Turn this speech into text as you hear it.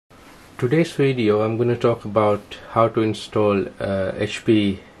Today's video I'm going to talk about how to install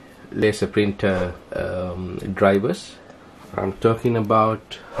HP laser printer drivers. I'm talking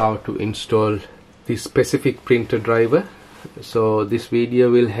about how to install this specific printer driver. So this video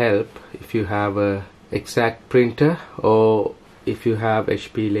will help if you have a exact printer or if you have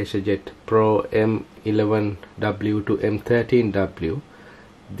HP Laserjet PRO M11W to M13W.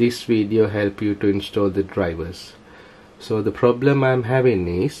 This video help you to install the drivers. So the problem I'm having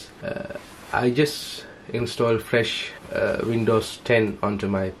is I just installed fresh Windows 10 onto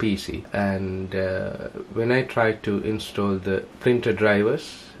my PC, and when I try to install the printer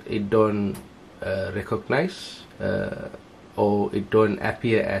drivers, it don't recognize or it don't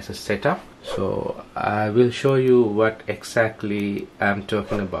appear as a setup. So I will show you what exactly I'm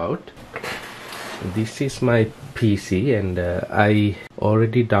talking about. This is my PC, and I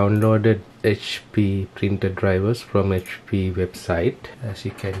already downloaded HP printer drivers from HP website. As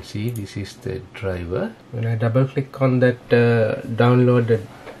you can see, this is the driver. When I double click on that downloaded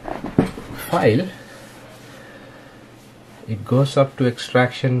file, it goes up to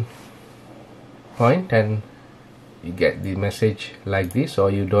extraction point and you get the message like this, or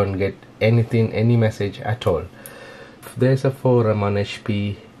you don't get any message at all. There's a forum on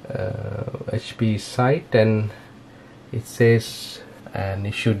HP site, and it says and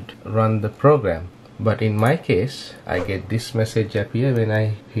you should run the program, but in my case I get this message appear when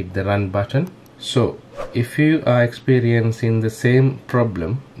I hit the run button. So if you are experiencing the same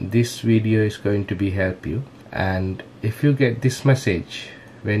problem, this video is going to be help you. And if you get this message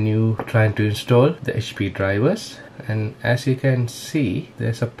when you trying to install the HP drivers, and as you can see,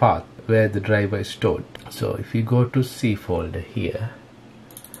 there's a path where the driver is stored. So if you go to C folder here,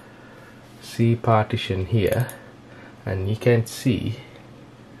 C partition here, and you can see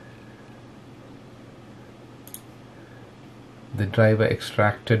the driver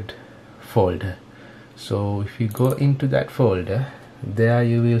extracted folder. So if you go into that folder, there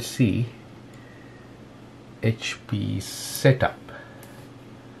you will see HP setup.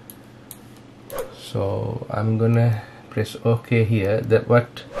 So I'm gonna press OK here. That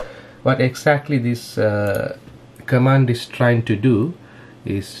what exactly this command is trying to do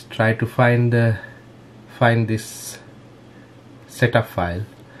is try to find this setup file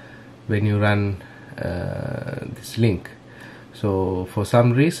when you run this link. So for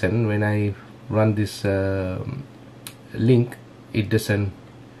some reason, when I run this link, it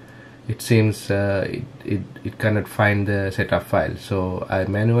seems it cannot find the setup file. So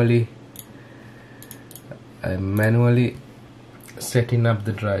I'm manually setting up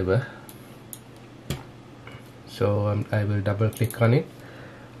the driver. So I will double click on it.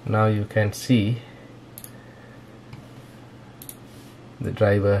 Now you can see the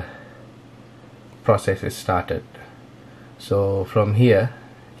driver process is started. So from here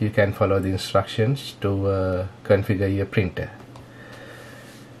you can follow the instructions to configure your printer.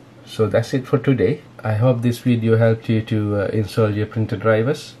 So that's it for today. I hope this video helped you to install your printer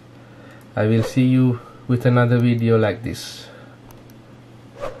drivers. I will see you with another video like this.